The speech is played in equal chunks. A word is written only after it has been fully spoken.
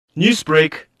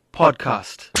Newsbreak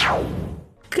Podcast.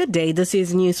 Good day, this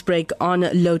is Newsbreak on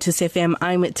LotusFM.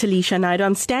 I'm Taliesha, Naidoo.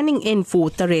 I'm standing in for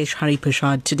Taresh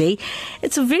Hariprasad today.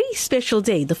 It's a very special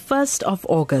day, the 1st of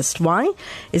August. Why?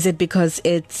 Is it because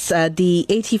it's the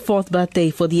 84th birthday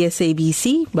for the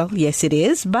SABC? Well, yes it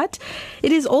is, but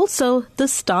it is also the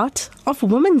start of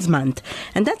Women's Month.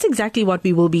 And that's exactly what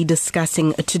we will be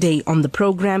discussing today on the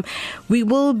program. We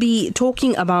will be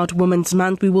talking about Women's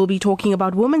Month, we will be talking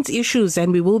about women's issues,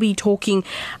 and we will be talking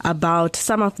about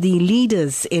some of the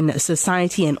leaders in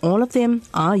society, and all of them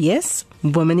are, yes,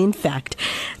 women in fact.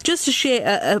 Just to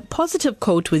share a positive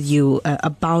quote with you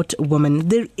about women,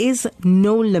 there is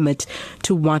no limit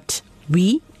to what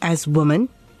we as women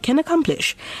can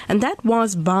accomplish. And that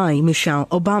was by Michelle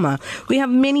Obama. We have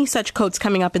many such quotes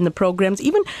coming up in the programs,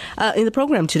 even in the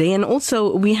program today. And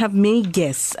also we have many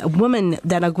guests, women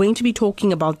that are going to be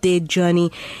talking about their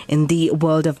journey in the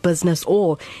world of business,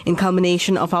 or in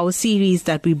culmination of our series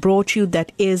that we brought you,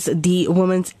 that is the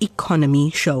Women's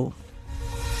Economy Show.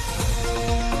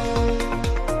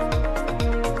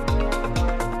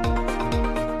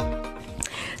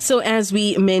 So as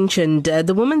we mentioned,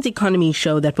 the Women's Economy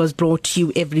Show that was brought to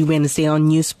you every Wednesday on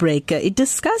Newsbreak, it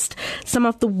discussed some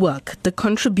of the work, the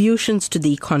contributions to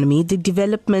the economy, the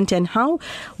development, and how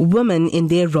women in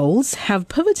their roles have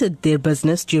pivoted their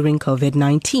business during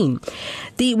COVID-19.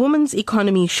 The Women's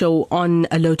Economy Show on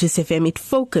LotusFM, it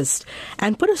focused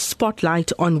and put a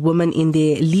spotlight on women in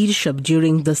their leadership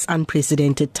during this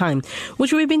unprecedented time,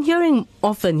 which we've been hearing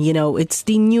often, it's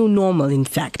the new normal, in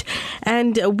fact.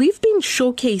 And we've been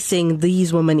showcasing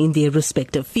these women in their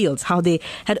respective fields, how they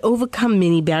had overcome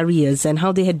many barriers and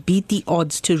how they had beat the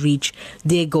odds to reach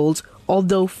their goals.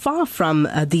 Although far from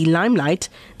the limelight,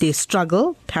 their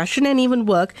struggle, passion, and even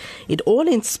work, it all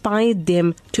inspired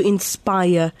them to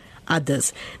inspire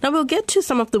others. Now we'll get to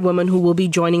some of the women who will be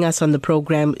joining us on the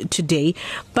program today,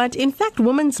 but in fact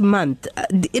Women's Month,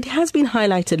 it has been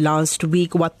highlighted last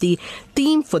week what the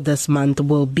theme for this month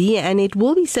will be, and it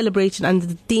will be celebrated under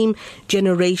the theme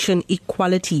Generation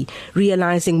Equality,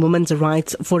 realizing women's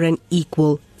rights for an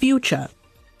equal future.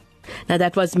 Now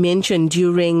that was mentioned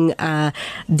during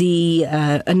the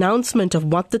announcement of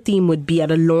what the theme would be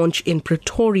at a launch in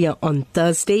Pretoria on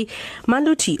Thursday.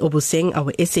 Maluti Obuseng,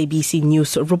 our SABC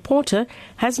News reporter,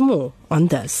 has more on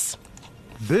this.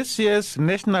 This year's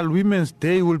National Women's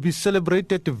Day will be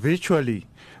celebrated virtually.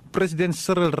 President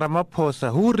Cyril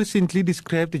Ramaphosa, who recently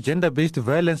described gender-based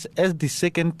violence as the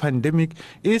second pandemic,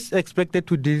 is expected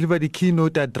to deliver the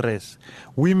keynote address.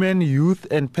 Women, Youth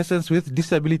and Persons with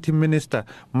Disability Minister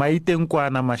Maite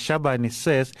Mashabane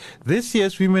says this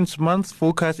year's Women's Month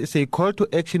focus is a call to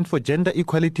action for gender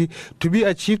equality to be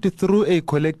achieved through a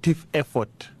collective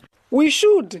effort. We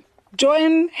should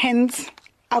join hands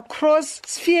across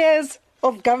spheres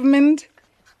of government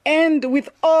and with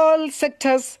all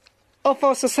sectors of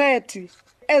our society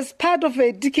as part of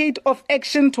a decade of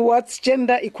action towards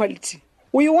gender equality.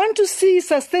 We want to see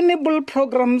sustainable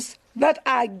programs that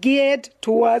are geared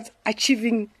towards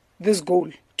achieving this goal.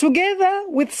 Together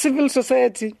with civil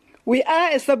society, we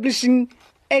are establishing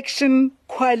action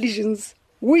coalitions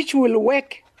which will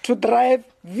work to drive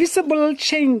visible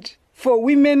change for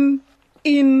women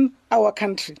in our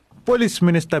country. Police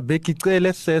Minister Becky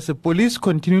Cele says police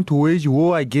continue to wage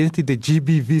war against the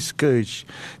GBV scourge.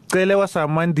 Cele was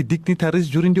among the dignitaries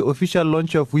during the official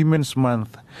launch of Women's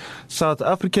Month. South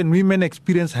African women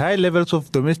experience high levels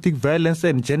of domestic violence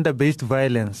and gender-based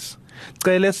violence.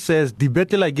 Cele says the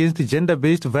battle against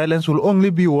gender-based violence will only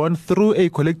be won through a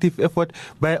collective effort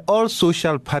by all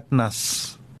social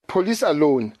partners. Police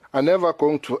alone are never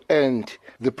going to end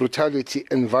the brutality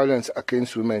and violence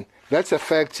against women. That's a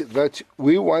fact that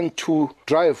we want to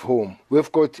drive home. We've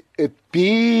got a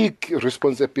big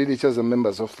responsibility as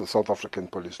members of the South African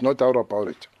Police, no doubt about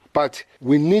it. But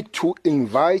we need to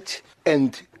invite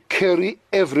and carry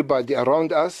everybody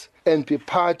around us and be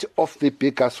part of the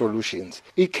bigger solutions.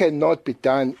 It cannot be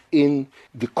done in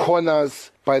the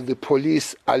corners by the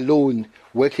police alone,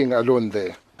 working alone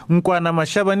there. Nkwana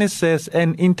Mashabane says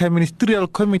an interministerial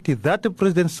committee that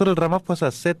President Cyril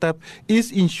Ramaphosa set up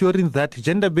is ensuring that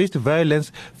gender-based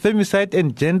violence, femicide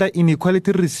and gender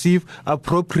inequality receive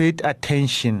appropriate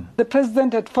attention. The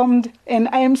President had formed an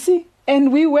IMC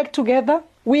and we work together.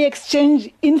 We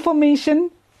exchange information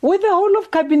with the whole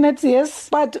of cabinet, yes,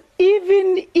 but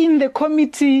even in the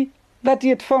committee that he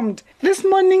had formed. This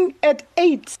morning at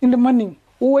 8 in the morning,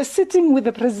 we were sitting with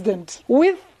the President,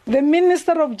 with the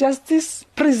Minister of Justice,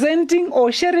 presenting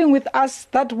or sharing with us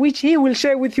that which he will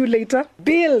share with you later,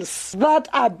 bills that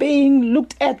are being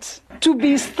looked at to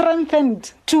be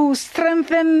strengthened, to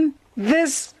strengthen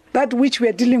that which we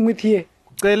are dealing with here.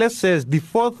 Cele says the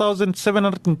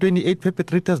 4,728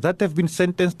 perpetrators that have been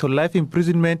sentenced to life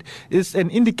imprisonment is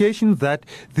an indication that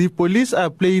the police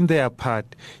are playing their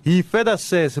part. He further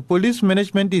says police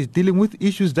management is dealing with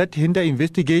issues that hinder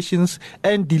investigations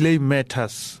and delay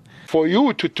matters. For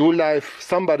you to do life,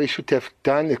 somebody should have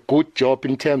done a good job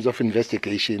in terms of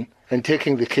investigation and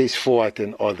taking the case forward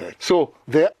and all that. So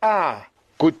there are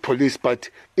good police, but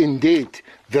indeed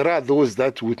there are those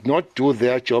that would not do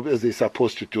their job as they're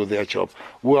supposed to do their job.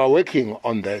 We are working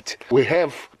on that. We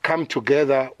have come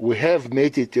together. We have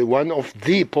made it one of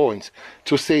the points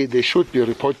to say they should be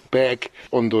reported back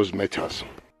on those matters.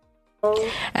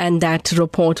 And that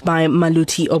report by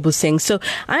Maluti Obuseng. So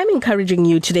I'm encouraging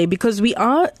you today because we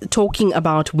are talking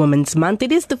about Women's Month.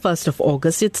 It is the 1st of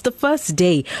August. It's the first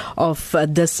day of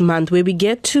this month where we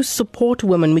get to support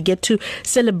women, we get to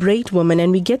celebrate women,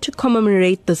 and we get to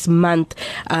commemorate this month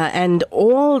and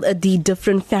all the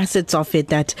different facets of it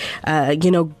that,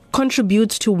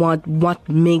 contributes to what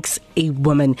makes a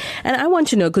woman. And I want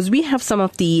to know, because we have some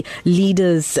of the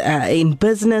leaders in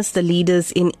business, the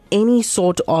leaders in any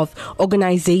sort of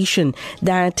organization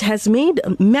that has made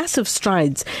massive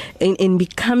strides in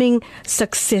becoming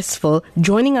successful,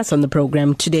 joining us on the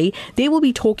program today. They will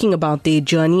be talking about their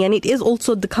journey, and it is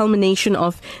also the culmination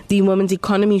of the Women's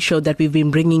Economy show that we've been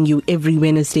bringing you every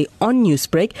Wednesday on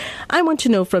Newsbreak. I want to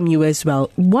know from you as well,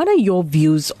 what are your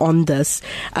views on this?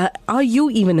 Are you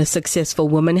even a successful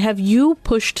woman? Have you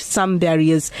pushed some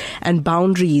barriers and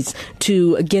boundaries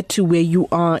to get to where you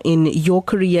are in your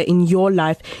career, in your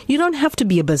life? You don't have to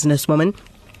be a businesswoman.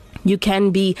 You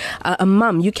can be a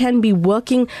mum. You can be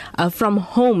working from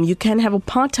home. You can have a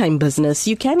part-time business.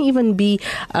 You can even be,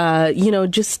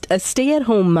 just a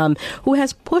stay-at-home mum who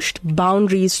has pushed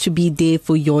boundaries to be there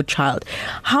for your child.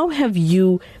 How have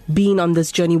you been on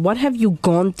this journey? What have you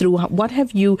gone through? What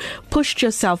have you pushed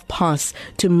yourself past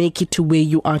to make it to where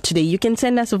you are today? You can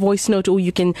send us a voice note, or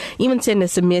you can even send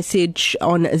us a message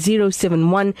on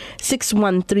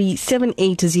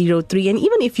 071-613-7803. And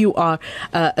even if you are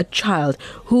a child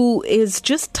who is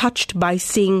just touched by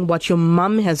seeing what your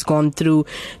mum has gone through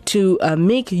to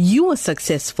make you a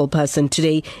successful person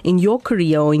today in your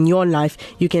career or in your life,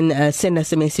 you can send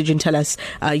us a message and tell us,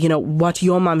 what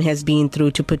your mum has been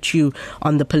through to put you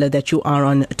on the pillar that you are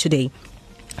on today.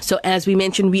 So as we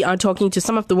mentioned, we are talking to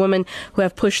some of the women who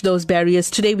have pushed those barriers.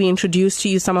 Today we introduce to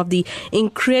you some of the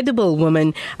incredible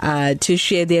women to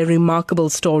share their remarkable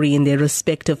story in their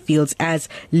respective fields as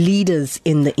leaders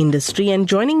in the industry. And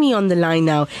joining me on the line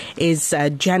now is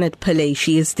Janet Pillay.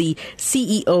 She is the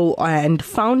CEO and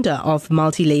founder of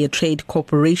Multi-Layer Trade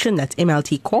Corporation, that's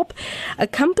MLT Corp, a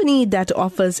company that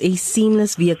offers a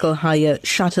seamless vehicle hire,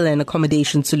 shuttle and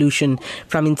accommodation solution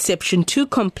from inception to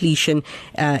completion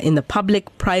in the public,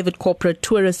 private, corporate,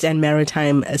 tourist and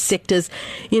maritime sectors.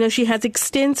 She has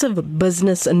extensive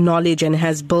business knowledge and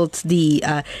has built the,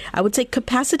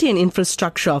 capacity and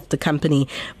infrastructure of the company.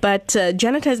 But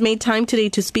Janet has made time today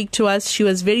to speak to us. She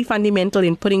was very fundamental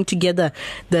in putting together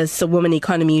this Women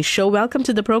Economy show. Welcome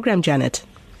to the program, Janet.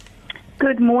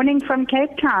 Good morning from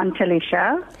Cape Town,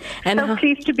 Taliesha. And so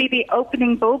pleased to be the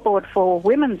opening billboard for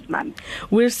Women's Month.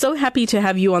 We're so happy to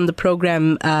have you on the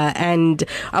program, and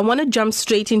I want to jump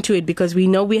straight into it because we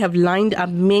know we have lined up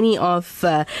many of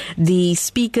the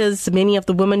speakers, many of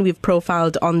the women we've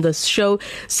profiled on this show.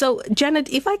 So, Janet,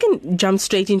 if I can jump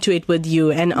straight into it with you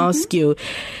and ask you,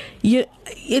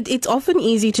 it's often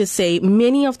easy to say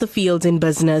many of the fields in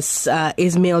business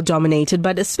is male dominated,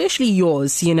 but especially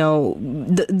yours,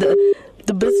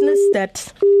 the business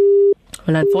that...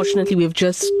 Well, unfortunately, we've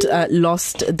just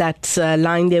lost that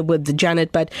line there with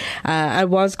Janet, but I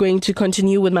was going to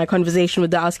continue with my conversation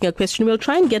with her, asking a question. We'll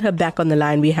try and get her back on the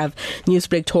line. We have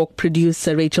Newsbreak Talk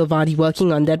producer Rachel Vadi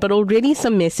working on that, but already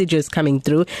some messages coming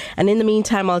through. And in the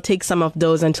meantime, I'll take some of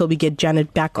those until we get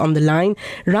Janet back on the line.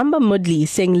 Ramba Mudli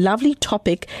saying, lovely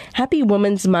topic. Happy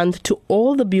Women's Month to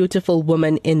all the beautiful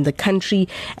women in the country,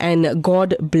 and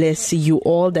God bless you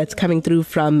all. That's coming through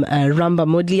from Ramba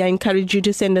Mudli. I encourage you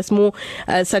to send us more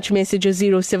such messages,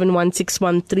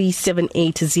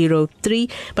 071-613-7803.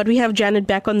 But we have Janet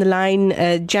back on the line.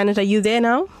 Janet, are you there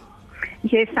now?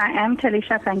 Yes, I am,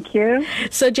 Taliesha. Thank you.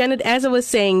 So, Janet, as I was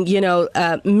saying,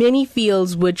 many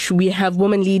fields which we have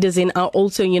women leaders in are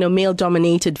also,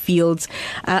 male-dominated fields.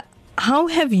 How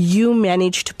have you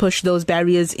managed to push those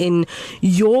barriers in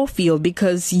your field?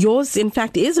 Because yours, in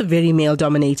fact, is a very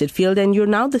male-dominated field, and you're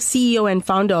now the CEO and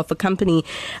founder of a company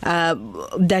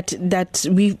that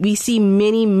we see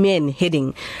many men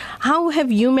heading. How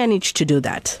have you managed to do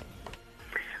that?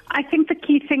 I think the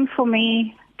key thing for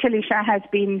me, Taliesha, has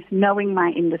been knowing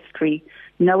my industry,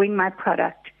 knowing my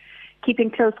product,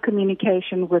 keeping close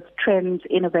communication with trends,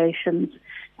 innovations,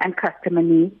 and customer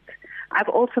needs. I've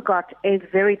also got a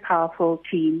very powerful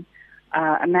team,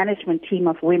 a management team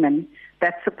of women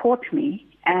that support me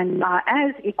and are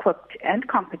as equipped and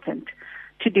competent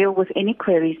to deal with any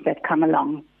queries that come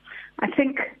along. I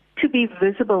think to be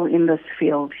visible in this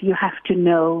field, you have to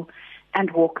know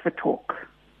and walk the talk.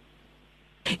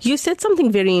 You said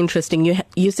something very interesting.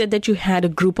 You said that you had a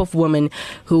group of women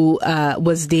who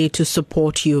was there to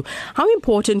support you. How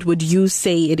important would you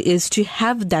say it is to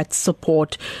have that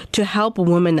support to help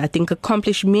women, I think,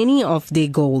 accomplish many of their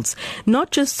goals?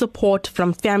 Not just support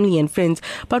from family and friends,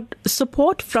 but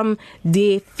support from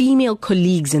their female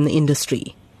colleagues in the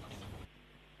industry.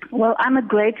 Well, I'm a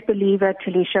great believer,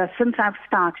 Taliesha. Since I've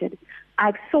started,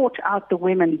 I've sought out the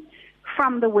women,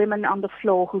 from the women on the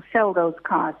floor who sell those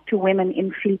cars, to women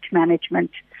in fleet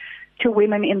management, to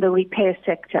women in the repair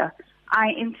sector.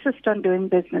 I insist on doing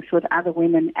business with other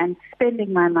women and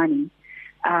spending my money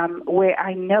where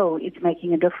I know it's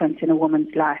making a difference in a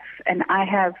woman's life. And I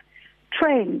have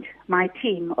trained my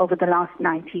team over the last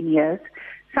 19 years.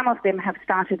 Some of them have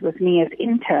started with me as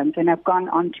interns and have gone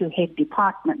on to head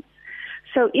departments.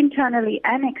 So internally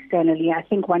and externally, I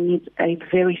think one needs a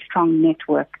very strong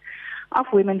network of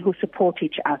women who support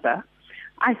each other.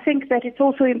 I think that it's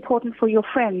also important for your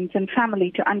friends and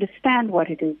family to understand what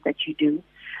it is that you do,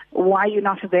 why you're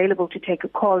not available to take a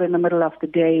call in the middle of the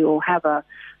day or have a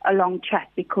long chat,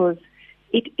 because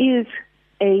it is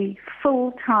a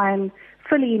full-time,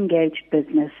 fully engaged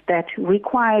business that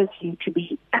requires you to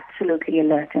be absolutely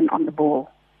alert and on the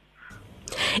ball.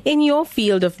 In your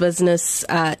field of business,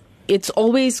 it's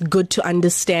always good to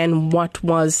understand what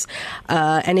was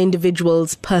an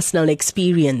individual's personal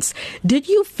experience. Did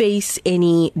you face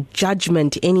any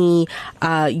judgment, any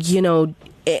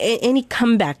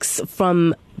comebacks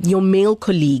from your male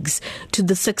colleagues to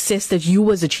the success that you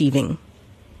was achieving?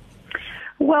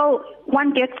 Well,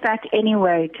 one gets that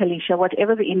anyway, Taliesha,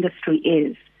 whatever the industry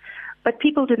is. But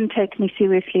people didn't take me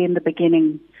seriously in the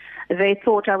beginning. They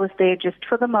thought I was there just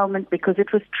for the moment because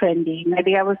it was trendy.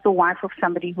 Maybe I was the wife of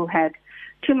somebody who had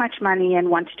too much money and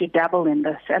wanted to dabble in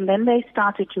this. And then they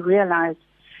started to realize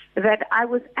that I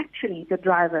was actually the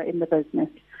driver in the business.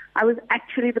 I was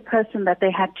actually the person that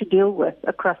they had to deal with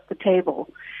across the table.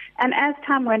 And as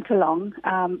time went along,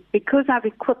 because I've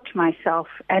equipped myself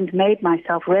and made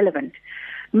myself relevant,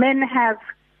 men have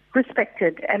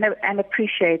respected and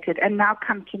appreciated and now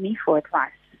come to me for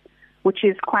advice, which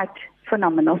is quite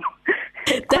phenomenal.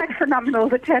 Quite phenomenal,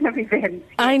 the turn of events.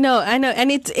 I know.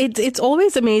 And it's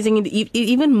always amazing. It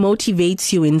even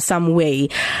motivates you in some way.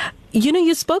 You know,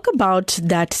 you spoke about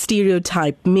that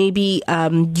stereotype. Maybe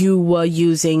you were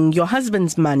using your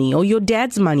husband's money or your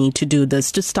dad's money to do this,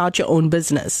 to start your own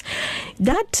business.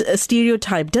 That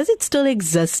stereotype, does it still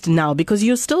exist now? Because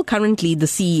you're still currently the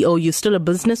CEO, you're still a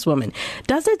businesswoman.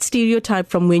 Does that stereotype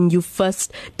from when you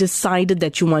first decided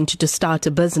that you wanted to start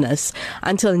a business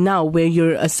until now, where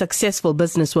you're a successful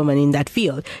businesswoman in that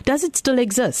field, does it still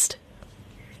exist?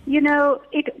 You know,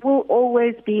 it will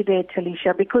always be there,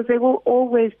 Taliesha, because there will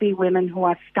always be women who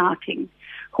are starting,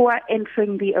 who are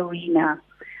entering the arena,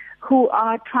 who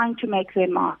are trying to make their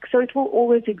mark. So it will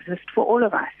always exist for all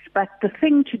of us. But the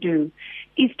thing to do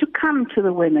is to come to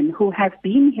the women who have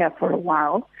been here for a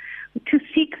while, to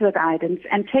seek the guidance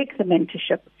and take the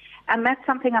mentorship. And that's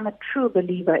something I'm a true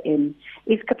believer in,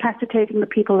 is capacitating the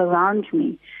people around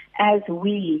me as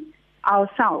we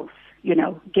ourselves,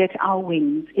 get our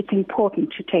wings. It's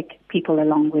important to take people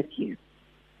along with you.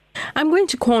 I'm going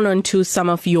to call on to some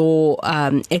of your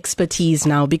expertise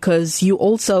now, because you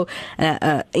also,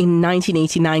 in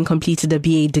 1989, completed a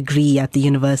BA degree at the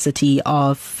University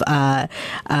of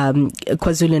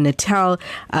KwaZulu-Natal.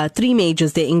 3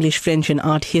 majors there: English, French, and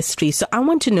art history. So I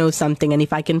want to know something, and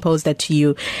if I can pose that to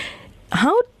you.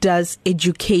 How does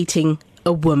educating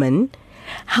a woman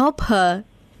help her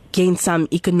gain some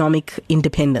economic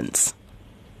independence?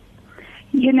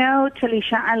 You know,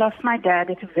 Taliesha, I lost my dad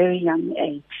at a very young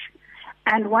age.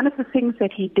 And one of the things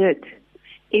that he did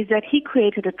is that he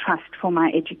created a trust for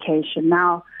my education.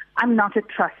 Now, I'm not a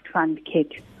trust fund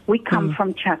kid. We come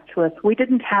from Chatsworth. We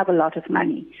didn't have a lot of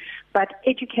money. But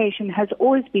education has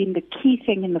always been the key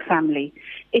thing in the family.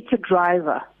 It's a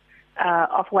driver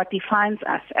of what defines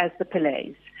us as the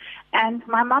Pillais. And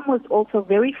my mom was also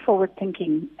very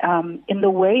forward-thinking in the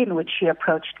way in which she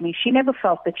approached me. She never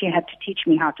felt that she had to teach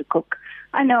me how to cook.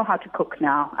 I know how to cook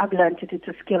now. I've learned it. It's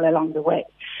a skill along the way.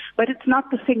 But it's not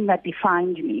the thing that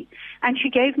defined me. And she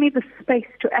gave me the space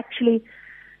to actually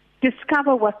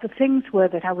discover what the things were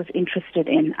that I was interested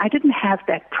in. I didn't have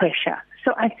that pressure.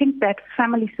 So I think that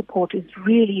family support is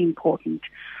really important.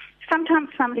 sometimes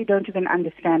family don't even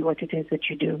understand what it is that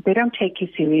you do. They don't take you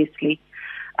seriously.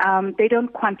 They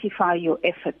don't quantify your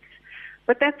efforts.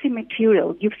 But that's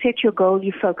immaterial. You've set your goal,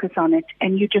 you focus on it,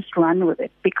 and you just run with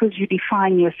it because you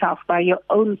define yourself by your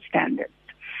own standards.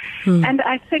 And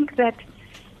I think that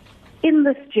in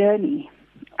this journey,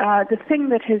 the thing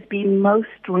that has been most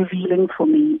revealing for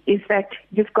me is that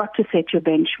you've got to set your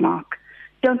benchmark.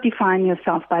 Don't define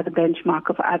yourself by the benchmark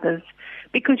of others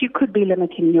because you could be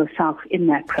limiting yourself in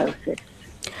that process.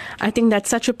 I think that's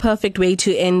such a perfect way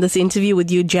to end this interview with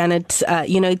you, Janet.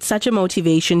 It's such a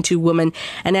motivation to women.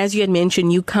 And as you had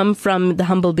mentioned, you come from the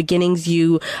humble beginnings.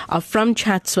 You are from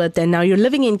Chatsworth, and now you're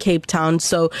living in Cape Town.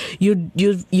 So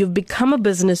you've become a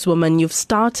businesswoman. You've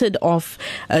started off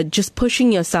just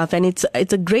pushing yourself, and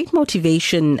it's a great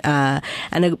motivation and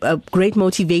a great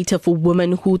motivator for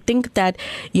women who think that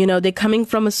they're coming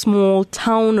from a small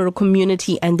town or a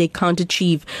community and they can't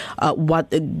achieve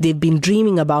what they've been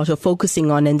dreaming about or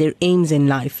focusing on and their aims in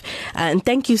life. And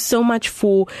thank you so much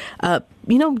for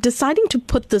deciding to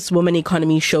put this Woman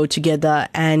Economy show together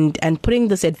and putting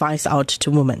this advice out to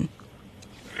women.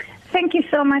 Thank you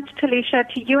so much, Taliesha.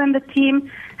 To you and the team,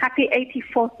 happy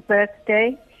 84th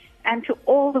birthday. And to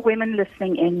all the women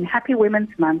listening in, happy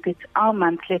Women's Month. It's our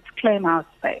month. Let's claim our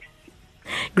space.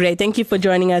 Great. Thank you for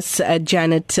joining us,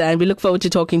 Janet. And we look forward to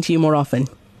talking to you more often.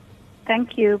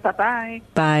 Thank you. Bye-bye.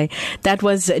 Bye. That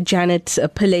was Janet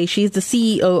Pillay. She's the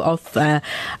CEO of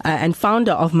and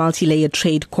founder of Multi-Layer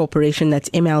Trade Corporation. That's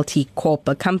MLT Corp,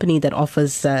 a company that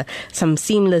offers some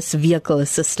seamless vehicle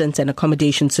assistance and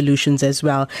accommodation solutions as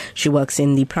well. She works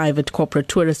in the private, corporate,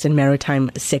 tourist and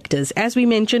maritime sectors. As we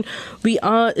mentioned, we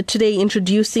are today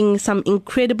introducing some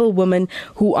incredible women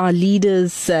who are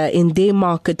leaders in their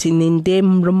market and in their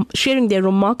sharing their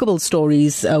remarkable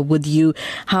stories with you,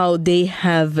 how they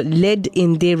have led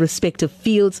in their respective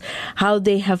fields, how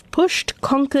they have pushed,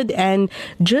 conquered, and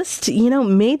just,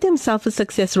 made themselves a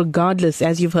success regardless,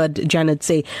 as you've heard Janet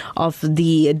say, of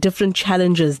the different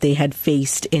challenges they had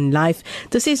faced in life.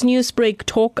 This is Newsbreak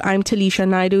Talk. I'm Taliesha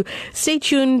Naidoo. Stay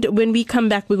tuned. When we come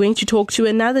back, we're going to talk to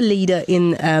another leader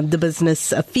in the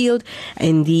business field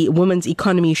in the Women's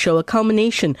Economy show, a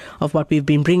culmination of what we've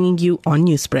been bringing you on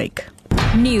Newsbreak.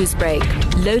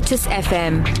 Newsbreak, Lotus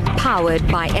FM, powered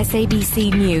by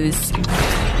SABC News.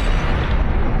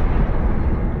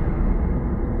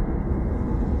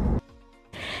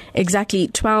 Exactly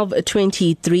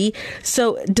 12:23.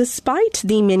 So despite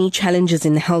the many challenges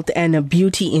in the health and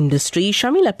beauty industry,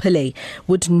 Shamila Pillay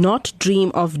would not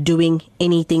dream of doing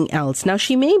anything else. Now,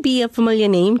 she may be a familiar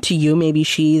name to you. Maybe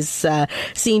she's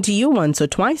seen to you once or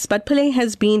twice, but Pillay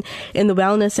has been in the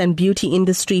wellness and beauty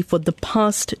industry for the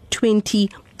past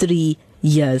 23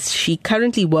 years. She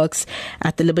currently works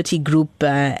at the Liberty Group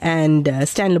and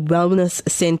Stanley Wellness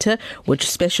Center, which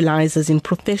specializes in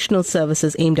professional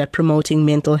services aimed at promoting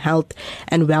mental health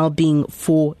and well-being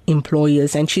for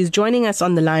employers. And she's joining us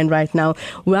on the line right now.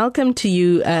 Welcome to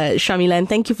you, Shamila, and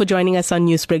thank you for joining us on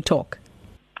Newsbreak Talk.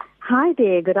 Hi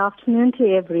there. Good afternoon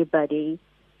to everybody.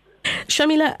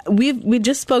 Shamila, we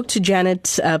just spoke to Janet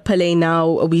Pillay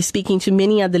now. We're speaking to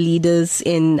many other leaders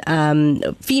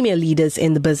female leaders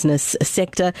in the business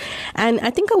sector. And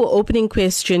I think our opening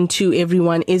question to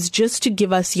everyone is just to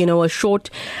give us, a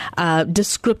short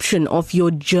description of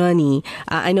your journey.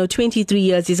 I know 23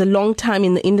 years is a long time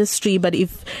in the industry, but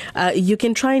if you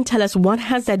can try and tell us, what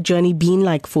has that journey been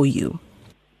like for you?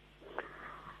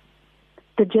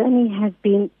 The journey has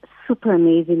been super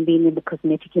amazing being in the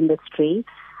cosmetic industry.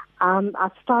 I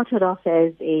started off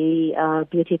as a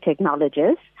beauty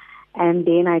technologist, and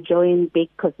then I joined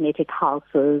big cosmetic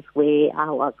houses where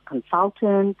I was a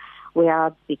consultant, where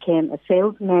I became a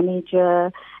sales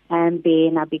manager, and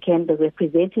then I became the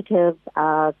representative,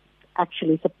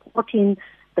 actually supporting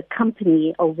the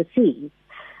company overseas.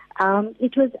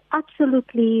 It was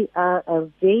absolutely a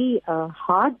very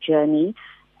hard journey.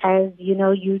 As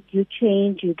you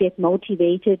change, you get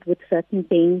motivated with certain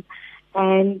things.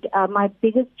 And my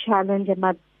biggest challenge and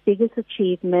my biggest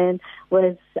achievement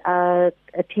was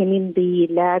attending the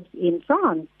labs in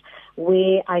France,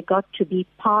 where I got to be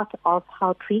part of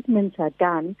how treatments are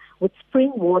done with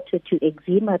spring water to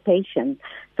eczema patients.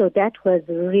 So that was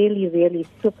really, really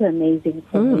super amazing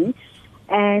for me.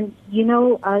 And,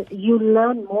 you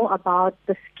learn more about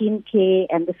the skincare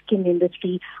and the skin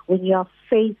industry when you are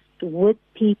faced with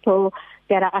people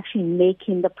that are actually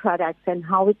making the products and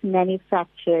how it's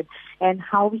manufactured and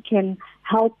how we can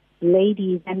help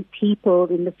ladies and people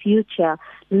in the future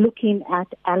looking at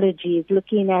allergies,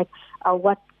 looking at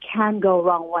what can go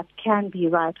wrong, what can be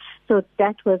right. So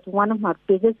that was one of my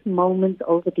biggest moments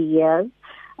over the years.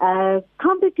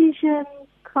 Competition,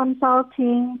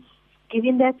 consulting,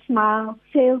 giving that smile,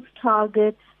 sales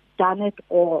target, done it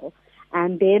all.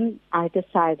 And then I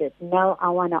decided, no, I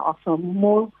want to offer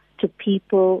more to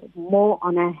people, more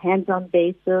on a hands-on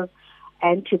basis,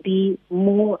 and to be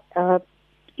more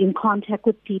in contact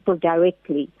with people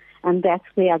directly. And that's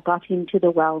where I got into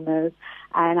the wellness,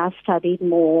 and I studied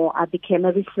more. I became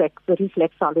a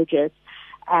reflexologist,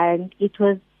 and it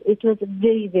was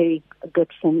very, very good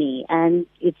for me. And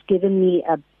it's given me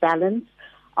a balance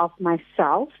of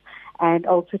myself and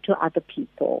also to other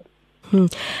people.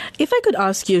 If I could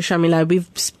ask you, Shamila, we've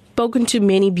spoken to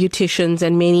many beauticians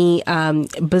and many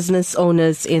business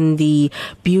owners in the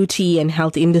beauty and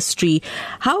health industry.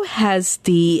 How has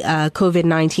the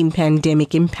COVID-19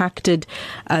 pandemic impacted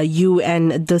you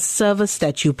and the service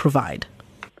that you provide?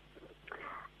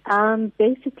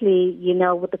 Basically,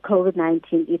 with the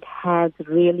COVID-19, it has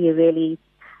really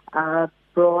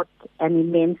brought an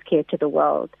immense care to the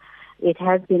world. It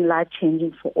has been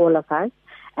life-changing for all of us.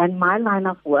 And my line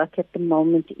of work at the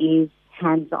moment is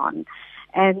hands-on.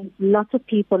 And lots of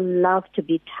people love to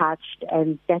be touched,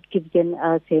 and that gives them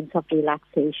a sense of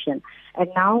relaxation. And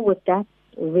now with that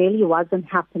really wasn't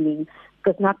happening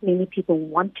because not many people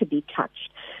want to be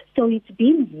touched. So it's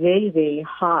been very, very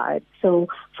hard. So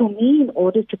for me, in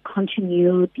order to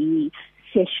continue the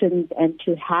sessions and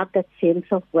to have that sense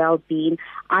of well-being,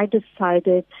 I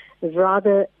decided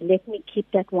rather let me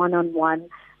keep that one-on-one,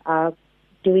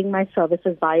 doing my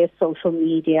services via social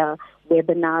media,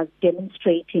 webinars,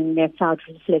 demonstrating massage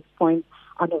reflex points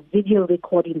on a video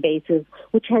recording basis,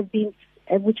 which has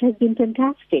been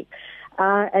fantastic,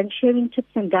 and sharing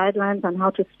tips and guidelines on how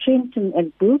to strengthen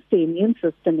and boost the immune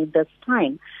system in this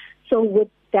time. So with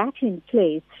that in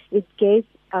place, it gave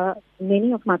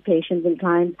many of my patients and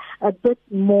clients a bit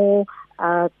more,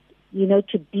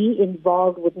 to be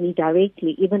involved with me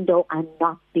directly, even though I'm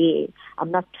not there,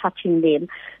 I'm not touching them.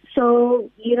 So,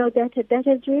 that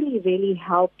has really, really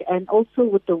helped. And also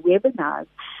with the webinars,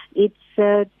 it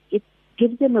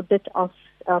gives them a bit of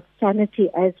sanity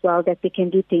as well, that they can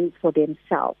do things for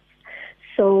themselves.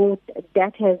 So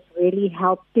that has really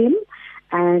helped them.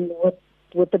 And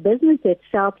with the business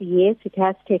itself, yes, it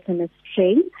has taken a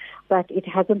strain, but it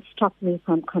hasn't stopped me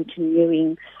from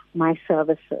continuing my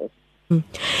services.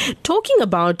 Talking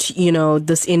about,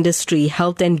 this industry,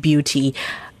 health and beauty,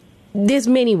 there's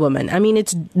many women. I mean,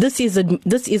 this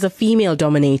is a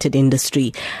female-dominated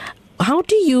industry. How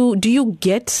do you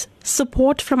get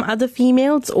support from other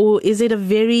females, or is it a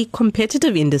very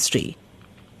competitive industry?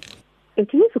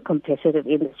 It is a competitive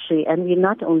industry, and we're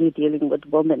not only dealing with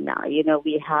women now.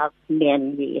 We have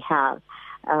men, we have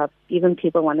even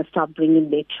people want to start bringing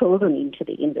their children into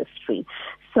the industry.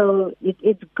 So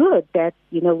it's good that,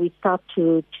 we start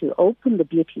to open the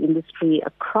beauty industry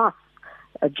across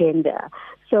gender.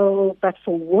 So, but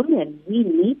for women, we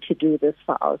need to do this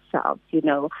for ourselves. We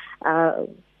are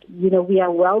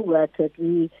well worth it.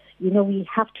 We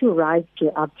have to rise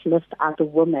to uplift other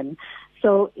women.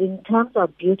 So, in terms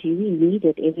of beauty, we need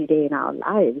it every day in our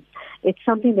lives. It's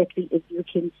something that you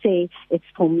can say, it's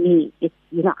for me.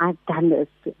 I've done this.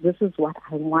 This is what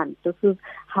I want. This is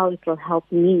how it will help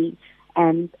me.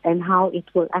 And how it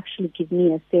will actually give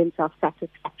me a sense of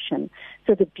satisfaction.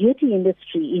 So the beauty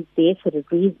industry is there for a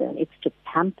reason. It's to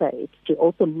pamper. It's to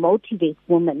also motivate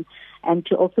women and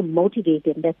to also motivate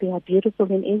them that they are beautiful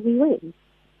in every way.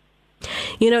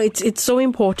 It's so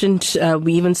important.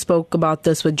 We even spoke about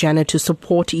this with Janet, to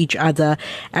support each other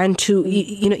and to,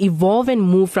 evolve and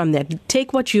move from that.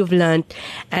 Take what you've learned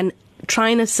and try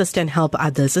and assist and help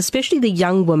others, especially the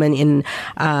young women in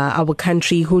our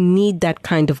country who need that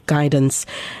kind of guidance.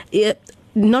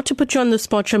 Not to put you on the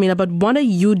spot, Shamila, but what are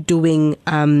you doing,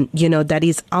 that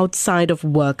is outside of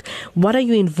work? What are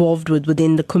you involved with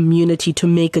within the community to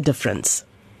make a difference?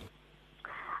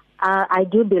 I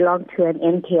do belong to an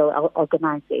NPO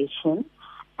organization,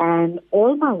 and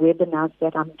all my webinars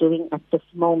that I'm doing at this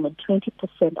moment,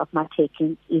 20% of my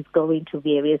taking is going to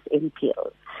various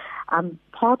NPOs. I'm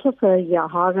part of a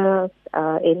Yahara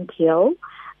NPO,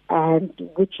 and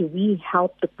which we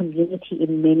help the community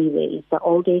in many ways, the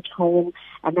old age home.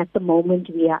 And at the moment,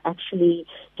 we are actually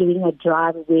doing a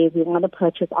drive where we want to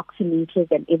purchase oximeters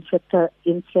and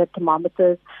infrared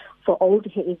thermometers for old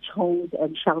age homes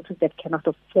and shelters that cannot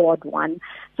afford one.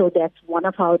 So that's one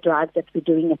of our drives that we're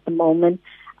doing at the moment.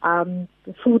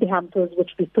 Food hampers,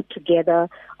 which we put together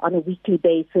on a weekly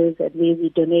basis, and where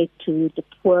we donate to the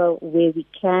poor where we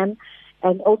can.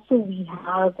 And also we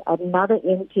have another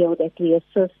NPO that we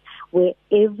assist, where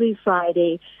every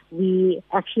Friday we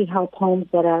actually help homes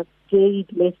that are very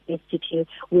less destitute,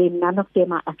 where none of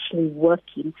them are actually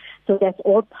working. So that's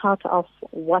all part of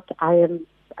what I am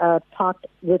part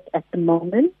with at the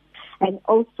moment. And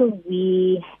also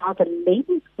we have a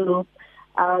ladies group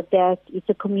that is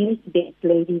a community-based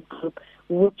ladies group,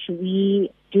 which we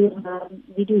do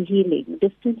healing,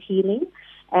 distance healing,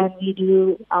 and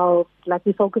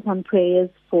we focus on prayers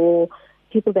for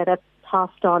people that are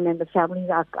passed on and the families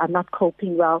are not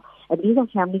coping well. And these are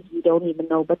families we don't even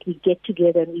know, but we get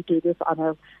together and we do this on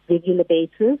a regular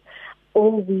basis.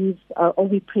 Or we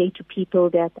pray to people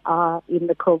that are in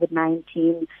the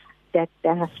COVID-19 that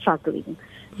are struggling.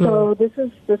 So this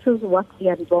is what we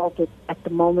are involved with at the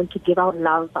moment, to give our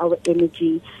love, our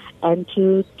energy, and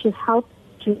to help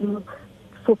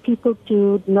for people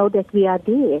to know that we are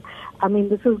there. I mean,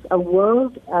 this is a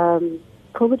world.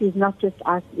 COVID is not just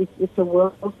us; it's a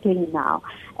world thing now,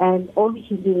 and all we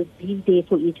can do is be there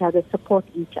for each other, support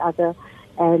each other,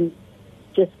 and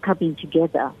just coming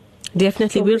together.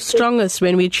 Definitely, so we're strongest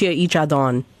when we cheer each other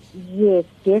on. Yes,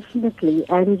 definitely,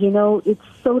 and it's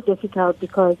so difficult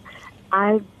because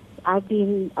I've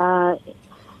been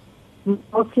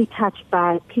mostly touched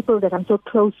by people that I'm so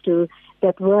close to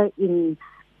that were in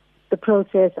the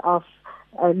process of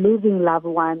losing loved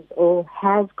ones or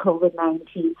have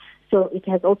COVID-19. So it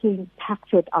has also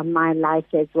impacted on my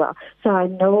life as well. So I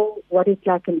know what it's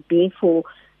like and therefore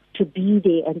to be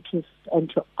there and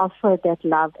to offer that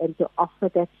love and to offer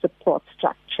that support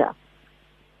structure.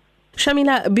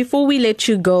 Shamila, before we let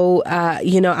you go,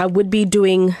 I would be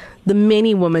doing the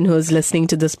many women who is listening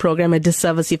to this program a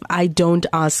disservice if I don't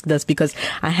ask this, because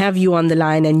I have you on the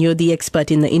line and you're the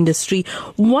expert in the industry.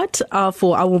 What are,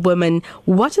 for our women,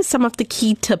 what are some of the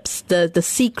key tips, the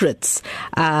secrets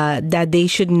that they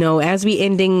should know as we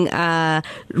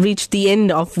reach the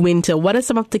end of winter? What are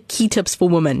some of the key tips for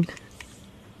women?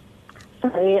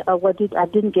 Sorry, I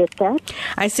didn't get that.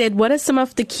 I said, what are some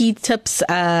of the key tips,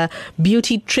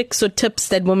 beauty tricks or tips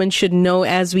that women should know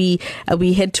as we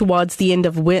head towards the end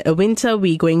of winter?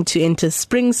 We're going to enter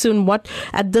spring soon. What,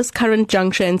 at this current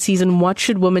juncture and season, what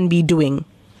should women be doing?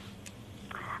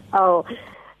 Oh,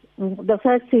 the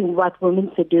first thing what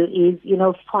women should do is,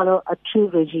 follow a true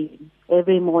regime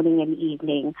every morning and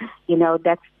evening.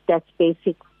 That's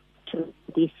basic to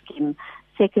the skin.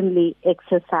 Secondly,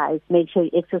 exercise. Make sure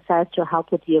you exercise to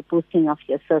help with your boosting of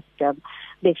your system.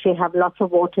 Make sure you have lots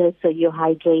of water so you're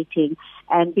hydrating.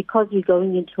 And because you're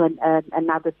going into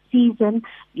another season,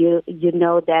 you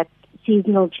know that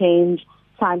seasonal change,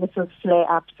 sinuses flare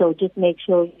up. So just make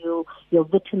sure your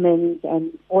vitamins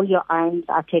and all your irons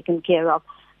are taken care of.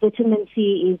 Vitamin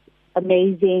C is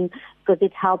amazing because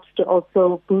it helps to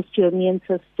also boost your immune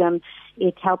system.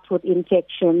 It helps with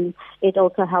infection. It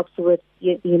also helps with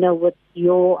with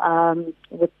your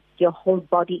whole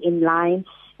body in line.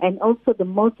 And also the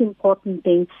most important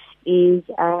thing is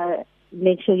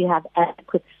make sure you have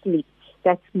adequate sleep.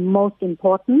 That's most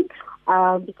important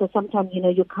because sometimes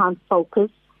you can't focus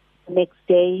the next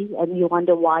day and you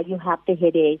wonder why you have the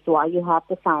headaches, why you have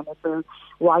the sinuses,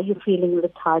 why you're feeling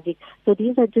lethargic. So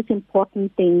these are just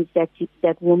important things that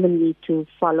women need to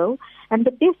follow. And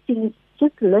the best thing is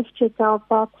just lift yourself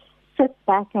up, sit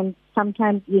back, and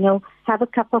sometimes, have a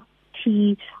cup of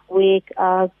tea with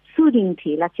soothing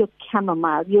tea, like your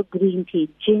chamomile, your green tea,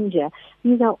 ginger.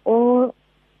 These are all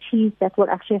teas that will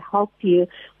actually help you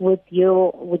with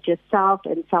yourself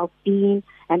and self-being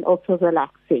and also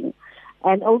relaxing.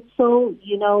 And also,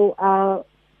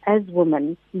 as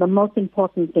women, the most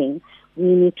important thing, we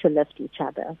need to lift each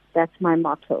other. That's my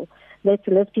motto. Let's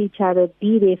lift each other,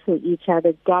 be there for each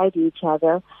other, guide each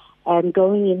other. And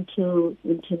going into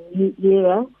new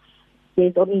era,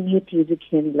 there's only new things we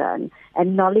can learn.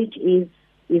 And knowledge is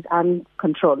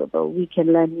uncontrollable. We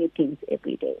can learn new things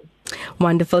every day.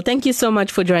 Wonderful. Thank you so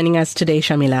much for joining us today,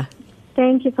 Shamila.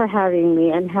 Thank you for having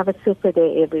me, and have a super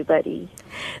day, everybody.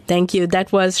 Thank you.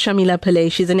 That was Shamila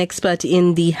Pillay. She's an expert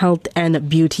in the health and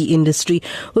beauty industry.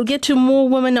 We'll get to more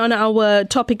women on our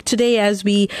topic today as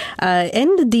we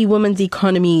end the Women's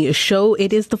Economy show.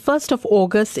 It is the 1st of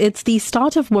August. It's the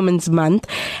start of Women's Month,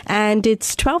 and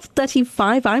it's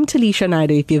 12:35. I'm Taliesha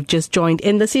Naidoo, if you've just joined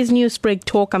in. This is Newsbreak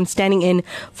Talk. I'm standing in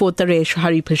for Taresh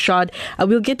Haripashad.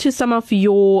 We'll get to some of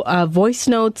your voice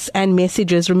notes and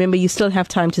messages. Remember, you still have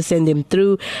time to send them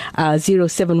through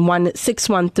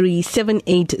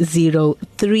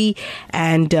 071-613-7803,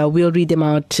 and we'll read them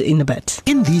out in a bit.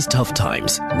 In these tough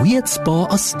times, we at Spar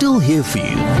are still here for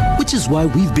you, which is why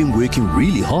we've been working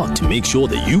really hard to make sure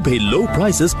that you pay low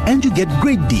prices and you get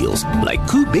great deals, like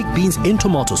Coop baked beans in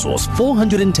tomato sauce,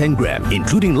 410 gram,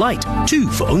 including light, 2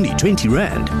 for only 20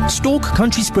 Rand. Stork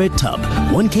country spread tub,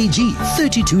 1 kg,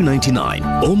 32.99.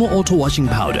 Omo auto washing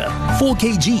powder, 4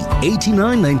 kg,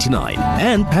 89.99.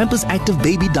 And Pampers Active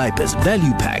Baby Diapers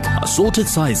Value Pack, assorted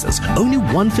sizes, only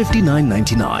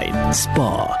 159.99.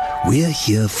 Spar, we're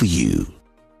here for you.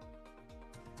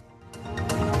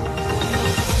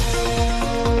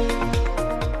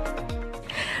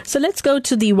 So let's go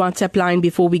to the WhatsApp line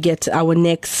before we get our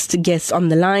next guest on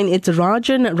the line. It's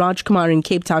Rajkumar in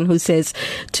Cape Town who says,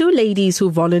 2 ladies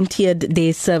who volunteered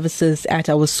their services at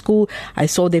our school. I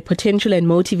saw their potential and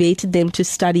motivated them to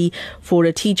study for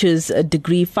a teacher's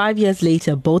degree. 5 years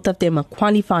later, both of them are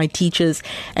qualified teachers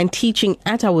and teaching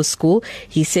at our school.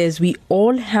 He says, we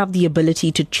all have the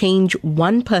ability to change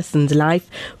one person's life.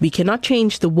 We cannot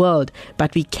change the world,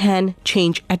 but we can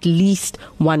change at least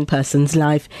one person's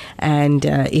life. And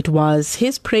it was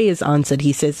his prayers answered.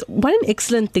 He says, what an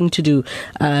excellent thing to do,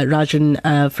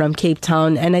 Rajan from Cape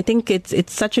Town. And I think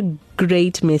it's such a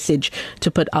great message to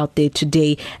put out there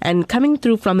today, and coming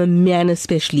through from a man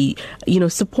especially,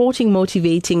 supporting,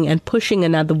 motivating and pushing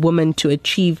another woman to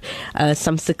achieve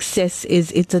some success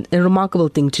it's a remarkable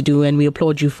thing to do, and we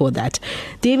applaud you for that.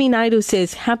 Devi Naidoo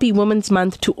says, happy Women's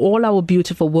Month to all our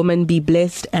beautiful women. Be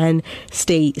blessed and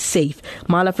stay safe.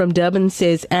 Mala from Durban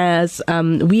says,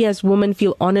 we as women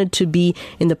feel honored to be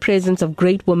in the presence of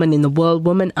great women in the world.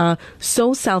 Women are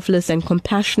so selfless and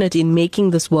compassionate in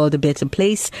making this world a better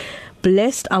place.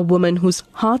 Blessed are women whose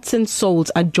hearts and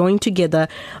souls are joined together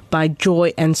by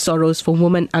joy and sorrows, for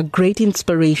women are great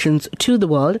inspirations to the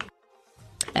world.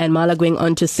 And Mala going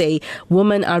on to say,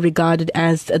 women are regarded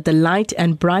as the light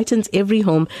and brightens every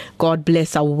home. God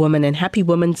bless our women, and happy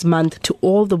Women's Month to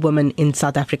all the women in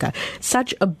South Africa.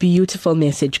 Such a beautiful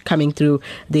message coming through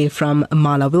there from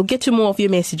Mala. We'll get to more of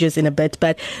your messages in a bit,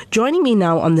 but joining me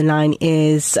now on the line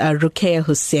is Ruqayyah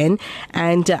Hussain.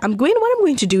 And what I'm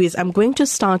going to do is I'm going to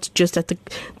start just at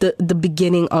the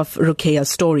beginning of Ruqayyah's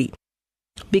story,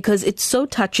 because it's so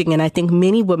touching, and I think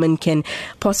many women can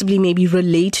possibly maybe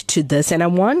relate to this. And I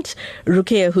want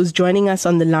Ruqayyah, who's joining us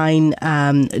on the line,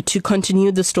 to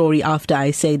continue the story after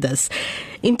I say this.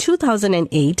 In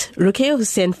 2008, Ruqayyah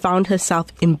Hussain found herself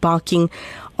embarking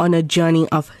on a journey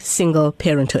of single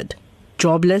parenthood.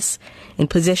 Jobless, in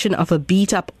possession of a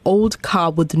beat-up old car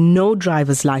with no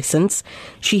driver's license,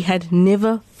 she had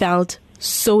never felt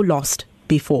so lost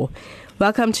before.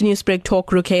 Welcome to Newsbreak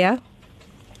Talk, Ruqayyah.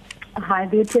 Hi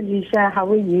there, Taliesha. How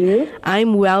are you?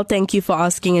 I'm well, thank you for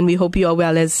asking, and we hope you are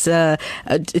well as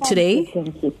today.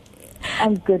 Thank you.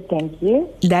 I'm good, thank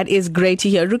you. That is great to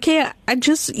hear.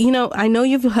 Ruqayyah, I know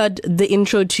you've heard the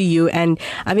intro to you, and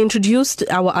I've introduced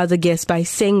our other guests by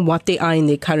saying what they are in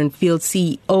their current field: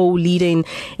 CEO, leader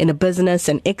in a business,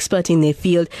 and expert in their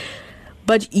field.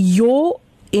 But your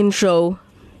intro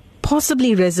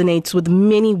possibly resonates with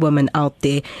many women out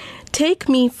there. Take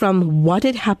me from what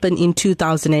had happened in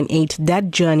 2008, that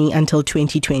journey until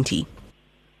 2020.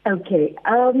 Okay.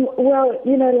 Well,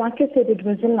 like I said, it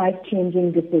was a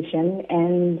life-changing decision,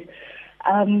 and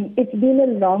it's been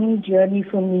a long journey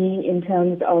for me in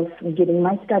terms of getting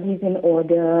my studies in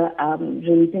order,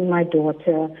 raising my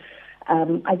daughter.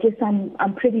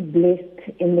 I'm pretty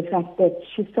blessed in the fact that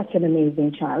she's such an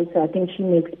amazing child, so I think she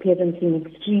makes parenting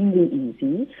extremely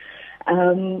easy.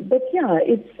 But yeah,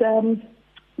 it's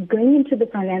going into the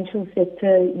financial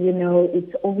sector,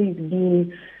 it's always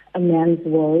been a man's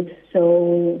world.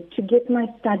 So to get my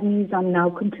studies, I'm now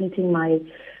completing my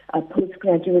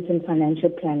postgraduate in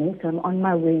financial planning. So I'm on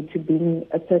my way to being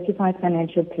a certified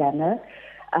financial planner.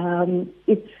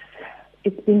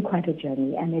 It's been quite a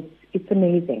journey, and it's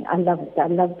amazing. I love it. I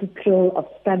love the thrill of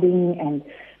studying and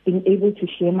being able to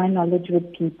share my knowledge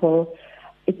with people.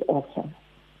 It's awesome.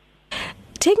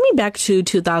 Take me back to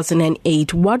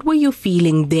 2008. What were you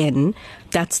feeling then?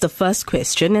 That's the first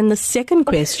question. And the second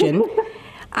question,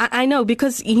 I know,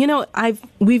 because,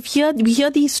 we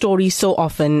hear these stories so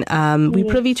often. We're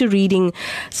privy to reading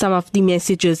some of the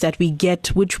messages that we get,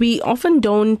 which we often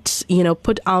don't,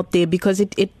 put out there because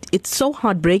it's so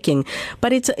heartbreaking.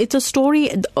 But it's a story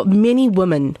many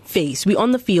women face. We're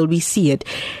on the field, we see it.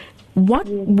 What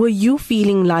were you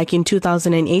feeling like in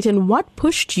 2008, and what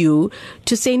pushed you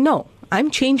to say, no, I'm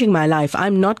changing my life.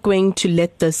 I'm not going to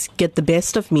let this get the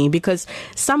best of me? Because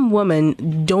some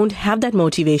women don't have that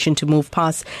motivation to move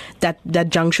past that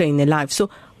juncture in their life. So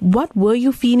what were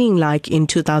you feeling like in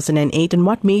 2008, and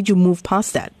what made you move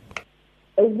past that?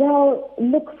 Well,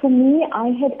 look, for me, I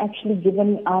had actually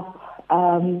given up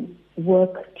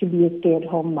work to be a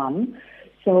stay-at-home mom.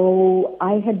 So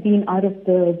I had been out of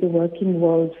the working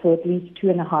world for at least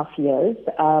 2.5 years.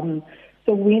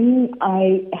 So when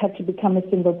I had to become a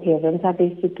single parent, I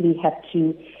basically had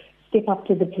to step up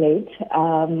to the plate.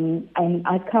 And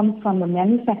I come from a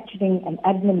manufacturing and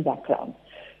admin background.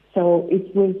 So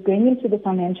it was going into the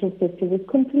financial sector was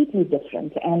completely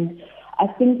different. And I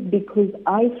think because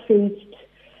I faced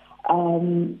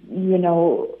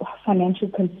financial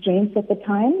constraints at the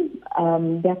time.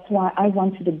 That's why I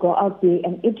wanted to go out there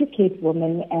and educate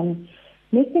women and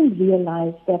make them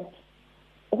realize that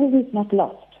all is not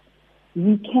lost.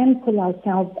 We can pull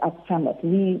ourselves up from it.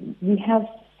 We have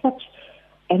such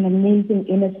an amazing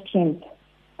inner strength.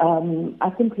 I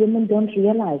think women don't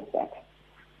realize that.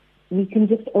 We can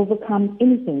just overcome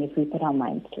anything if we put our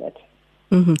minds to it.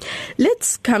 Mm-hmm.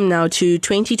 Let's come now to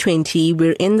 2020.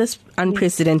 We're in this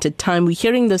unprecedented time. We're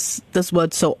hearing this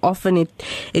word so often.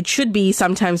 It should be,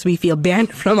 sometimes we feel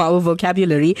banned from our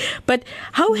vocabulary. But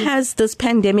how has this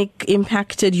pandemic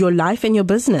impacted your life and your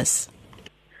business?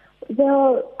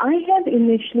 Well, I have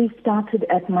initially started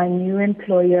at my new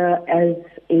employer as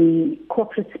a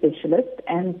corporate specialist,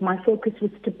 and my focus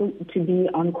was to be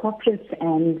on corporates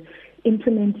and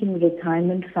implementing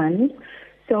retirement funds.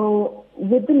 So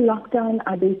with the lockdown,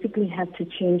 I basically had to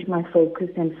change my focus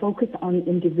and focus on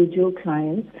individual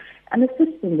clients and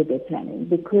assist them with their planning,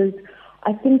 because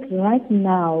I think right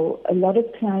now a lot of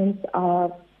clients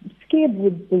are scared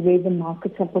with the way the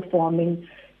markets are performing.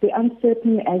 They're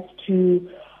uncertain as to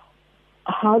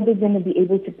how they're going to be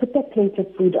able to put that plate of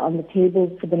food on the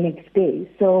table for the next day.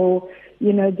 So,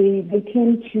 they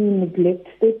tend to neglect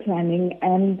their planning,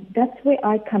 and that's where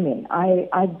I come in.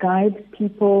 I guide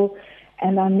people,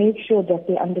 and I make sure that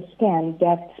they understand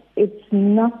that it's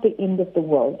not the end of the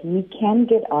world. We can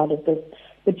get out of this,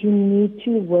 but you need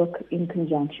to work in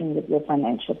conjunction with your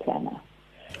financial planner.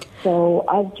 So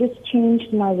I've just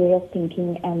changed my way of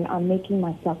thinking, and I'm making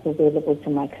myself available to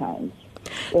my clients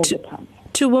all the time.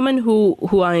 To women who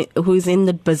is in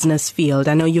the business field,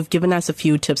 I know you've given us a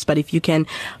few tips, but if you can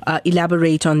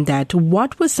elaborate on that,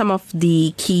 what were some of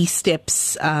the key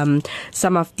steps,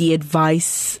 some of the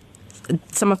advice,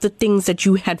 some of the things that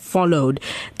you had followed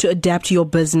to adapt your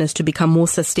business to become more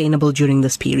sustainable during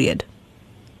this period?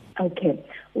 Okay.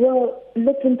 Well,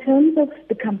 look, in terms of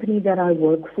the company that I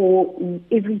work for,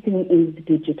 everything is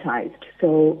digitized.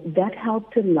 So that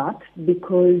helped a lot,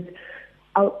 because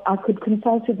I could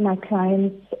consult with my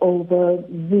clients over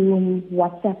Zoom,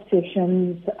 WhatsApp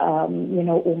sessions, or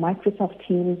Microsoft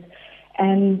Teams,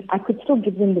 and I could still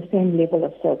give them the same level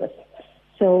of service.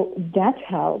 So that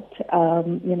helped,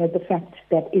 the fact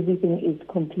that everything is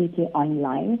completely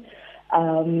online.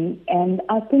 And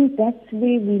I think that's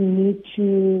where we need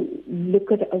to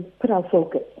put our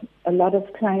focus. A lot of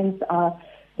clients are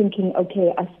thinking,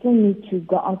 okay, I still need to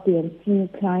go out there and see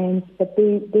clients, but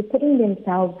they're putting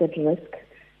themselves at risk,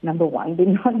 number one. They're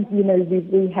not,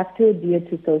 we have to adhere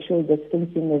to social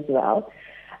distancing as well.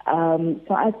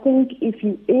 So I think if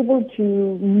you're able to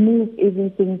move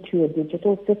everything to a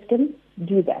digital system,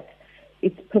 do that.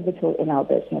 It's pivotal in our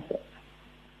businesses.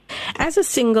 As a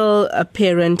single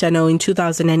parent, I know in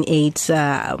 2008,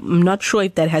 I'm not sure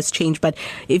if that has changed, but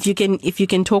if you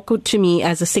can talk to me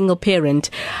as a single parent,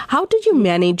 how did you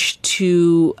manage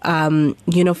to,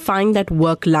 find that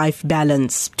work-life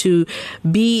balance, to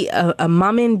be a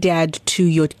mom and dad to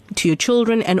your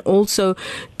children, and also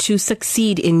to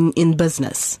succeed in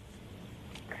business?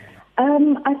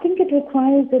 I think it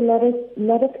requires a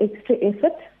lot of extra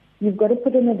effort. You've got to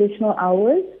put in additional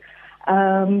hours.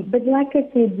 But like I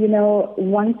said,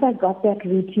 once I got that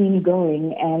routine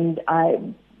going, and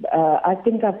I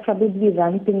think I've probably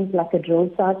run things like a drill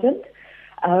sergeant.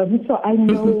 So I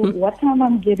know what time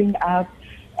I'm getting up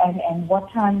and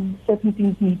what time certain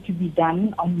things need to be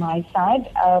done on my side.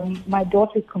 My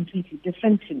daughter is completely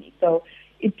different to me. So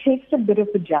it takes a bit of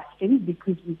adjusting,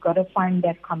 because we've got to find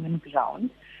that common ground.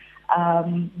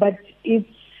 But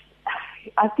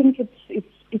I think it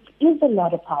is a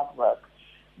lot of hard work.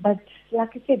 But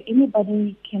like I said,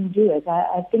 anybody can do it.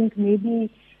 I think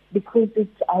maybe because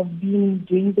I've been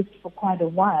doing this for quite a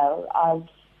while, I've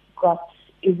got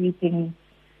everything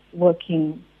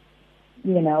working,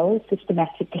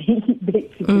 systematically,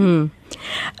 basically.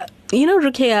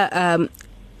 Ruqayyah,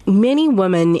 many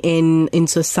women in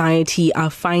society are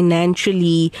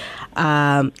financially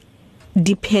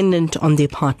dependent on their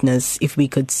partners, if we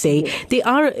could say. Yes. They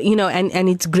are, and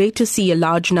it's great to see a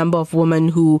large number of women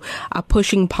who are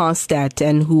pushing past that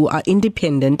and who are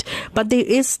independent, but there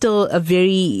is still a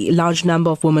very large number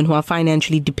of women who are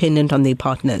financially dependent on their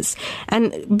partners.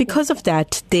 And because of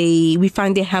that, we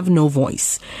find they have no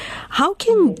voice. How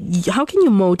can you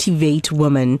motivate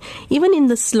women, even in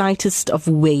the slightest of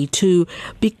way, to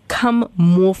become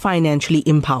more financially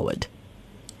empowered?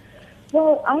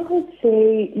 Well, I would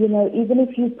say, even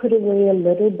if you put away a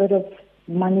little bit of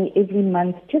money every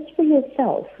month just for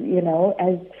yourself,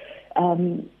 as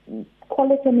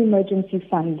call it an emergency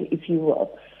fund, if you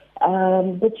will.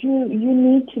 But you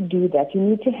need to do that. You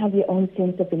need to have your own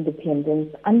sense of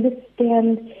independence.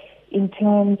 Understand in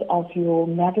terms of your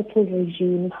marital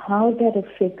regime, how that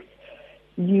affects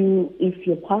you if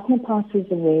your partner passes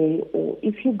away or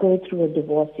if you go through a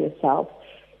divorce yourself.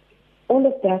 All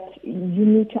of that, you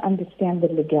need to understand the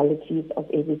legalities of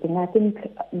everything. I think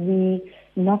we're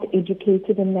not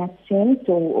educated in that sense,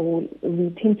 or we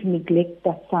tend to neglect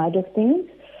that side of things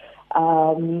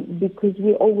because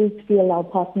we always feel our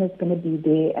partner is going to be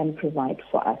there and provide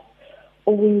for us.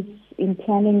 Always, in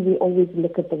planning, we always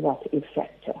look at the what-if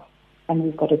factor, and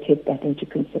we've got to take that into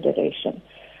consideration.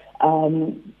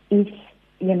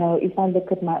 If I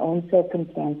look at my own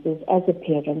circumstances as a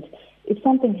parent, if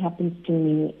something happens to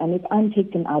me and if I'm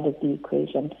taken out of the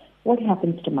equation, what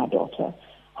happens to my daughter?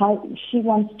 How she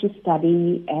wants to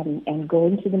study and go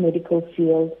into the medical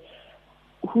field,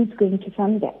 who's going to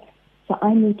fund that? So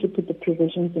I need to put the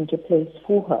provisions into place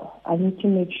for her. I need to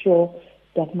make sure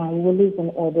that my will is in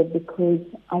order because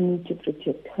I need to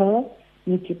protect her,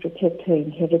 need to protect her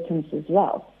inheritance as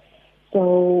well.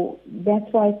 So that's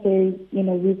why I say,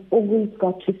 we've always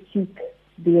got to seek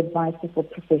the advice of a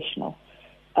professional.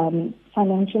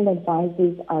 Financial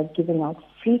advisors are giving out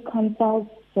free consults,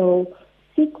 so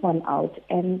seek one out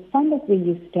and find out where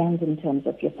you stand in terms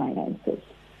of your finances.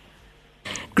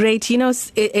 Great.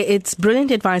 It's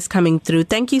brilliant advice coming through.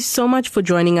 Thank you so much for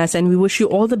joining us, and we wish you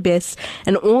all the best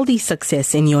and all the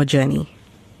success in your journey.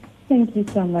 Thank you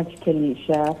so much,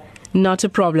 Taliesha. Not a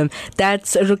problem.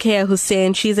 That's Ruqayyah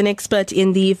Hussain. She's an expert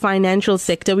in the financial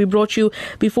sector. We brought you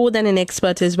before then an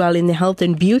expert as well in the health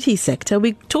and beauty sector.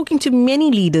 We're talking to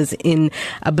many leaders in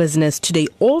a business today,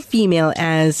 all female,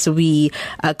 as we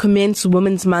commence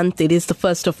Women's Month. It is the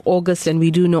 1st of August, and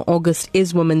we do know August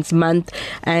is Women's Month.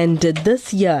 And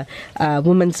this year,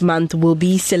 Women's Month will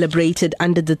be celebrated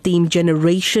under the theme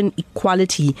Generation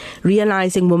Equality,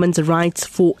 realizing women's rights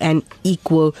for an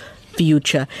equal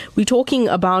future. We're talking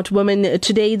about women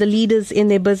today, the leaders in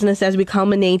their business, as we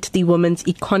culminate the Women's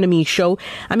Economy show.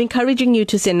 I'm encouraging you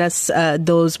to send us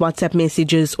those WhatsApp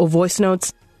messages or voice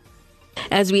notes.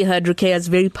 As we heard Ruqayyah's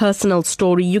very personal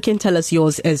story, you can tell us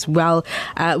yours as well.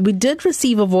 We did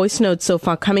receive a voice note so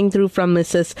far coming through from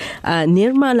Mrs.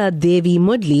 Nirmala Devi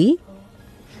Mudli.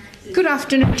 Good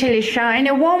afternoon, Taliesha, and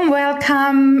a warm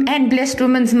welcome and blessed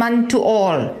Women's Month to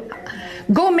all.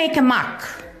 Go make a mark,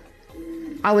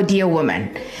 our dear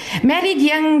woman. Married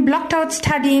young, blocked out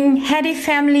studying, had a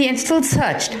family and still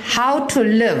searched how to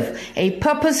live a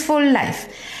purposeful life.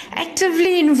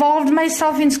 Actively involved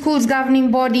myself in schools, governing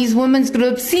bodies, women's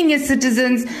groups, senior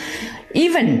citizens,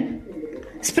 even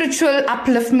spiritual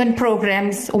upliftment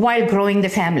programs while growing the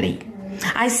family.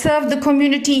 I served the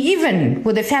community even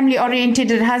with a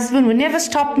family-oriented husband who never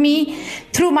stopped me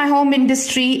through my home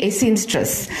industry, a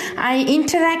seamstress. I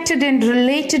interacted and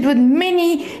related with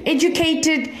many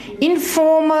educated,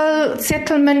 informal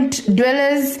settlement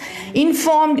dwellers,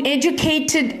 informed,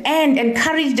 educated, and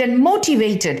encouraged and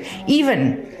motivated,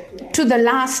 even to the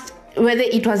last, whether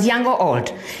it was young or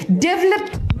old.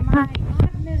 Developed my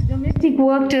partners, domestic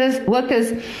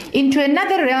workers into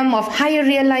another realm of higher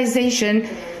realization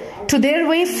to their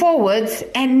way forwards,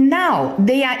 and now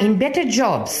they are in better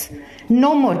jobs,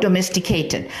 no more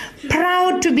domesticated.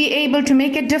 Proud to be able to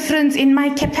make a difference in my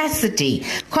capacity.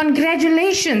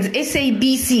 Congratulations,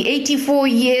 SABC, 84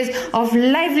 years of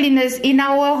liveliness in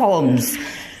our homes.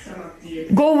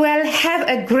 Go well, have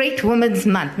a great Women's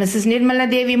Month. Mrs. Nirmala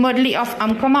Devi Modli of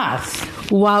Amkamas.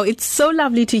 Wow, it's so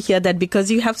lovely to hear that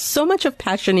because you have so much of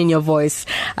passion in your voice,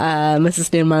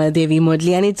 Mrs. Nirmala Devi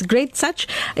Modli, and it's great, such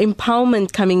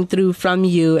empowerment coming through from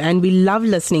you, and we love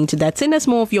listening to that. Send us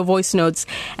more of your voice notes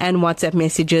and WhatsApp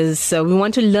messages. We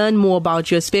want to learn more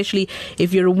about you, especially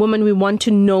if you're a woman. We want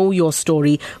to know your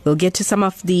story. We'll get to some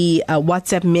of the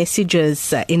WhatsApp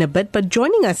messages in a bit, but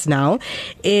joining us now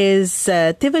is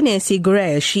Thivanesi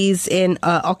Gure. She's an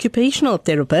occupational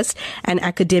therapist and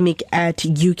academic at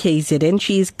UKZN.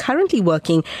 She is currently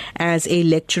working as a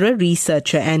lecturer,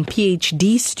 researcher and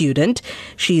PhD student.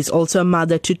 She is also a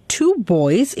mother to 2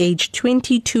 boys, aged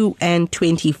 22 and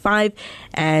 25,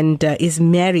 and is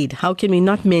married. How can we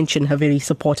not mention her very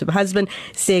supportive husband,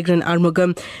 Segran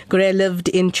Armugam? Gure lived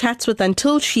in Chatsworth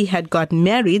until she had got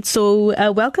married. So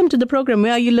welcome to the program.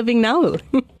 Where are you living now?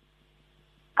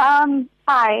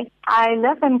 Hi, I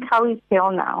live in Cowie's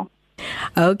Hill now.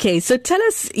 Okay, so tell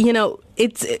us,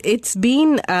 it's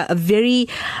been a very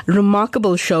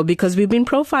remarkable show because we've been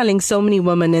profiling so many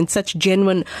women and such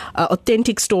genuine,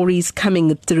 authentic stories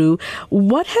coming through.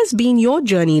 What has been your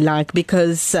journey like?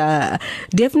 Because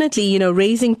definitely,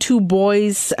 raising 2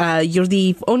 boys, you're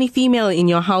the only female in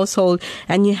your household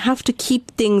and you have to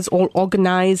keep things all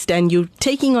organized and you're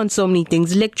taking on so many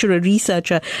things, lecturer,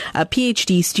 researcher, a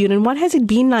PhD student. What has it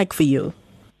been like for you?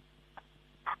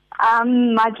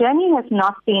 My journey has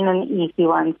not been an easy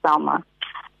one, Salma.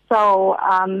 So,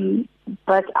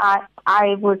 but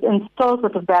I was instilled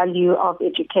with the value of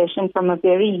education from a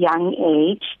very young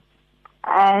age.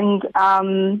 And,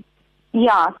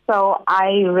 so I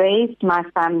raised my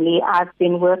family. I've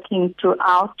been working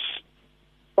throughout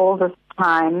all this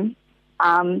time,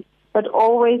 but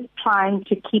always trying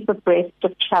to keep abreast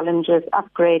of challenges,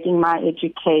 upgrading my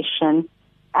education,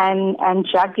 and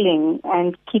juggling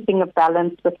and keeping a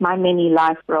balance with my many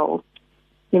life roles.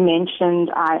 You mentioned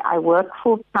I work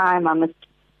full-time. I'm a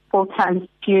full-time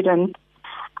student.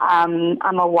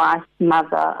 I'm a wife,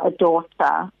 mother, a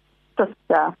daughter,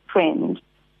 sister, friend.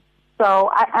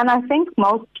 So, I think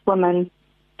most women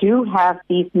do have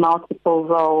these multiple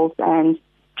roles and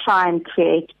try and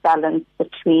create balance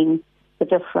between the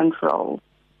different roles.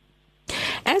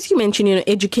 As you mentioned,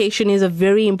 education is a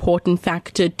very important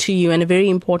factor to you and a very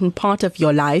important part of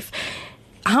your life.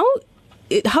 How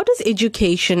does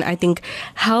education, I think,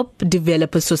 help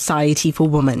develop a society for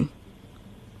women?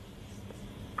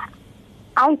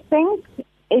 I think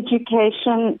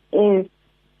education is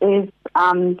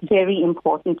very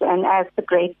important. And as the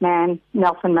great man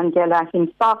Nelson Mandela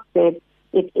himself said,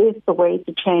 it is the way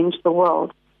to change the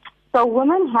world. So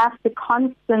women have to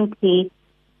constantly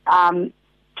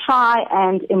try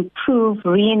and improve,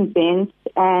 reinvent,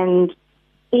 and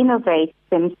innovate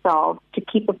themselves to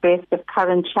keep abreast of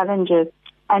current challenges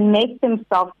and make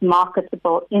themselves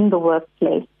marketable in the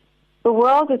workplace. The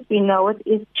world as we know it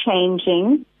is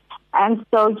changing, and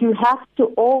so you have to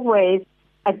always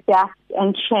adapt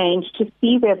and change to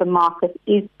see where the market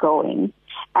is going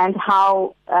and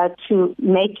how to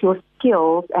make your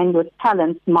skills and your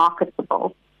talents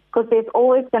marketable. Because there's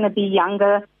always going to be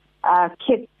younger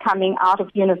kids coming out of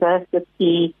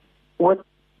university with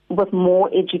more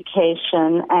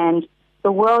education, and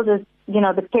the world is,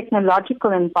 the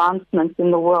technological advancements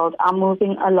in the world are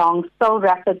moving along so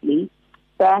rapidly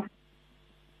that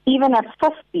even at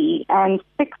 50 and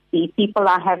 60, people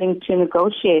are having to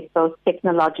negotiate those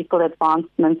technological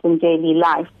advancements in daily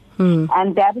life.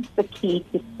 And that is the key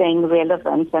to staying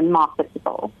relevant and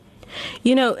marketable.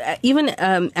 Even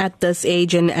at this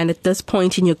age and at this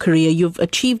point in your career, you've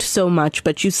achieved so much,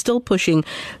 but you're still pushing,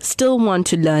 still want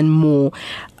to learn more.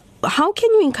 How can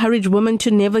you encourage women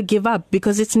to never give up?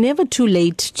 Because it's never too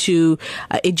late to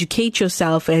educate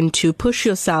yourself and to push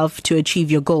yourself to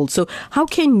achieve your goals. So how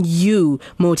can you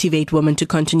motivate women to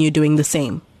continue doing the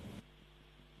same?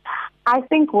 I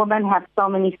think women have so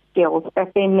many skills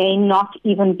that they may not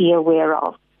even be aware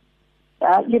of.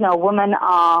 Women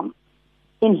are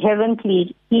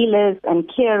inherently healers and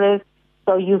carers.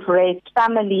 So you've raised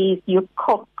families, you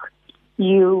cook,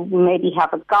 you maybe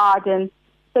have a garden.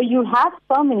 So you have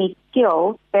so many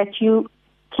skills that you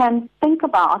can think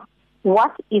about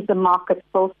what is a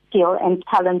marketable skill and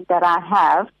talent that I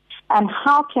have, and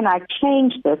how can I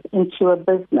change this into a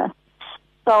business.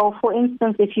 So, for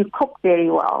instance, if you cook very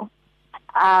well,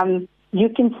 you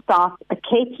can start a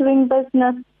catering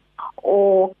business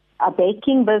or a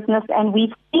baking business, and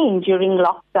we've seen during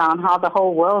lockdown how the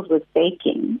whole world was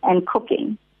baking and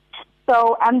cooking.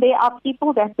 So, and there are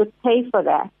people that would pay for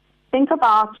that. Think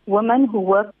about women who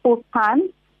work full-time.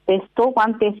 They still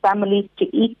want their families to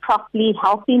eat properly,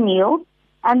 healthy meals,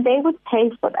 and they would pay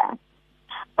for that.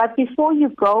 But before you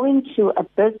go into a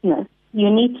business, you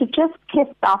need to just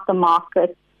test out the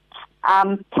market,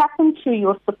 tap into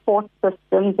your support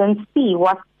systems and see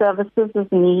what services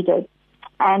is needed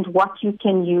and what you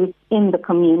can use in the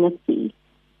community.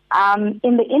 In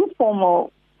the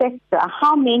informal sector,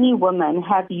 how many women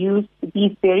have used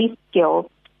these very skills,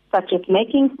 such as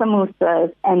making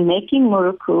samosas and making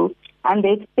muruku, and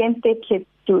they've sent their kids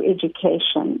to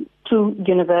education, to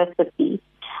university.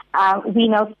 We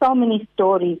know so many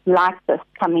stories like this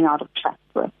coming out of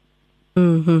Chatsworth.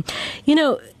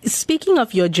 Speaking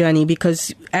of your journey,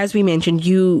 because as we mentioned,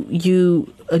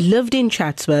 you lived in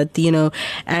Chatsworth,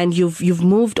 and you've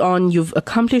moved on, you've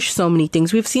accomplished so many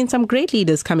things. We've seen some great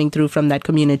leaders coming through from that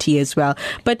community as well.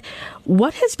 But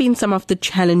what has been some of the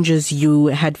challenges you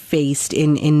had faced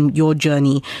in your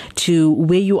journey to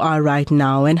where you are right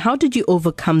now, and how did you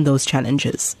overcome those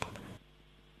challenges?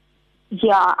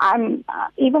 Yeah,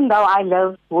 even though I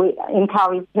live in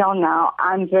Cowie's Hill now,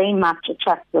 I'm very much a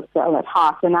Chatsworth girl at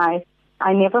heart, and I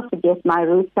never forget my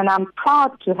roots, and I'm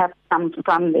proud to have come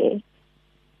from there.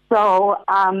 So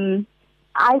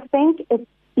I think it's,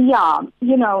 in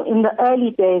the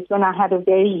early days when I had a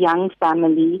very young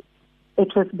family,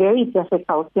 it was very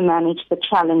difficult to manage the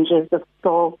challenges of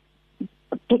still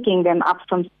picking them up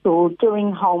from school,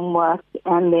 doing homework,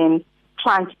 and then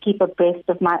trying to keep abreast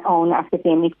of my own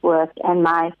academic work and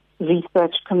my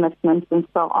research commitments and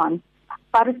so on.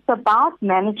 but it's about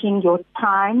managing your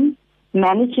time,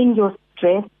 managing your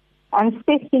stress, and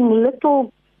setting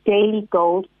little daily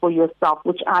goals for yourself,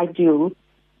 which I do.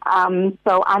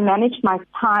 So I manage my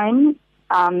time.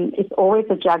 It's always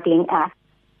a juggling act,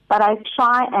 but I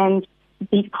try and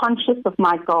be conscious of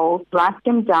my goals, write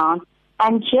them down,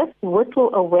 and just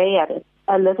whittle away at it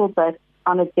a little bit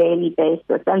on a daily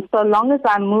basis. And so long as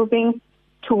I'm moving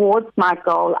towards my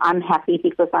goal, I'm happy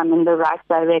because I'm in the right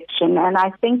direction. And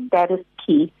I think that is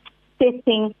key,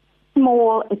 setting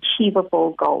small,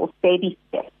 achievable goals, baby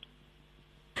steps.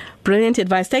 Brilliant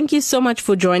advice. Thank you so much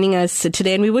for joining us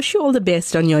today, and we wish you all the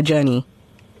best on your journey.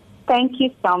 Thank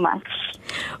you so much.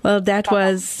 Well, that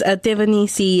was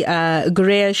Taliesha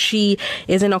Gurea. She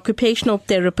is an occupational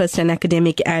therapist and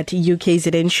academic at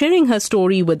UKZN, sharing her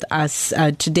story with us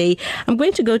today. I'm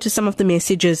going to go to some of the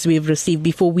messages we've received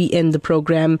before we end the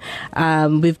program.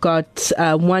 We've got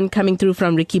one coming through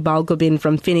from Ricky Balgobin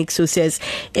from Phoenix, who says,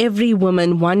 every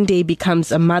woman one day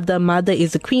becomes a mother. Mother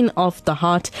is the queen of the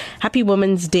heart. Happy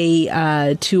Women's Day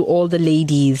to all the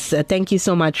ladies. Thank you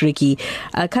so much, Ricky.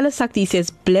 Kala Sakti says,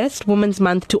 blessed Women's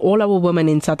Month to all our women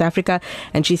in South Africa,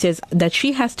 and she says that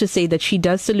she has to say that she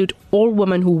does salute all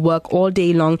women who work all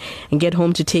day long and get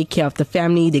home to take care of the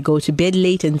family. They go to bed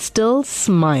late and still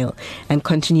smile and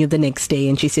continue the next day.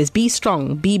 And she says, be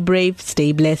strong, be brave,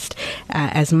 stay blessed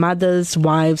as mothers,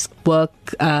 wives, work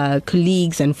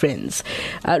colleagues and friends.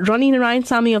 Ronnie Narayan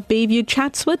Sami of Bayview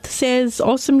Chatsworth says,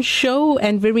 awesome show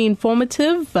and very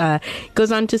informative.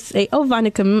 Goes on to say,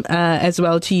 Vanakkam as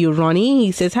well to you, Ronnie.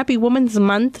 He says, happy Women's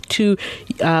Month to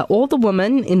all the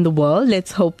women in the world.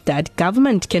 Let's hope that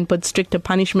government can put stricter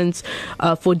punishments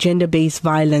for gender-based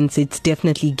violence. It's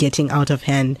definitely getting out of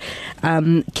hand.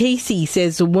 Casey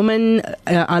says, women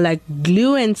are like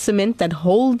glue and cement that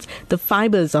holds the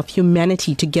fibers of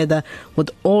humanity together, with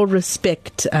all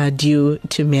respect due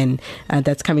to men.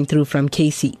 That's coming through from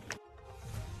Casey.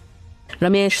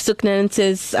 Ramesh Suknan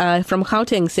says, from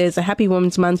Gauteng, says, a happy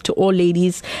Women's Month to all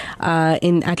ladies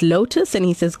at Lotus. And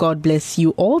he says, God bless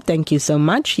you all. Thank you so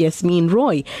much. Yasmin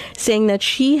Roy saying that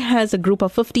she has a group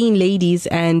of 15 ladies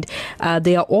and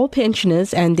they are all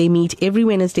pensioners and they meet every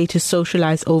Wednesday to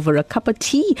socialize over a cup of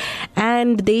tea.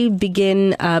 And they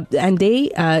begin,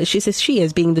 she says she,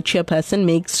 as being the chairperson,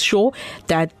 makes sure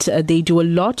that they do a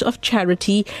lot of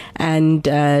charity and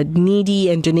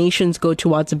needy, and donations go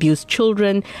towards abused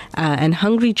children and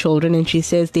hungry children. And she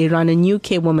says they run a new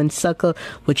Care Women's Circle,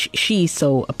 which she's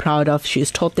so proud of.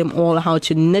 She's taught them all how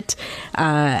to knit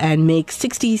and make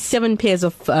 67 pairs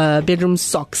of bedroom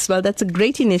socks. Well, that's a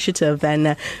great initiative,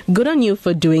 and good on you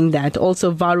for doing that.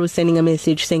 Also, Varu sending a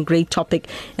message saying, great topic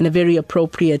and a very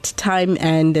appropriate time,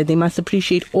 and they must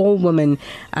appreciate all women,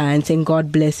 and saying,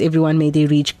 God bless everyone, may they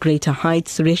reach greater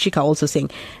heights. Reshika also saying,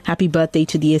 happy birthday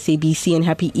to the SABC and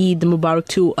happy Eid Mubarak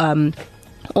to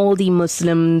all the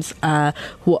Muslims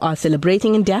who are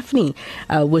celebrating, and Daphne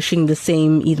wishing the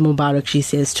same Eid Mubarak, she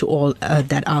says, to all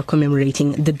that are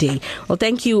commemorating the day. Well,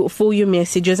 thank you for your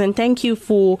messages and thank you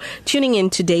for tuning in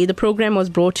today. The program was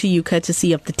brought to you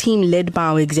courtesy of the team led by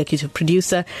our executive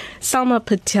producer, Salma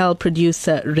Patel,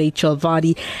 producer Rachel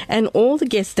Vadi, and all the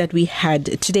guests that we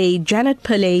had today, Janet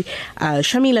Pillay,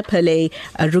 Shamila Pillay,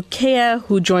 Rukeya,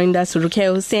 who joined us,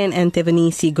 Rukeya Hussain, and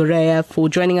Taliesha Gurea for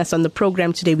joining us on the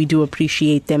program today. We do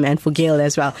appreciate them, and for Gail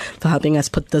as well for helping us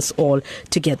put this all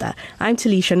together. I'm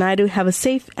Taliesha Naidoo. Have a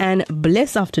safe and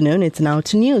blessed afternoon. It's now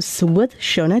to news with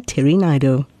Shona Terry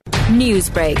Naidoo.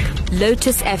 Newsbreak,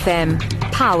 Lotus FM,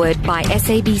 powered by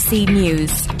SABC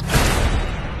News.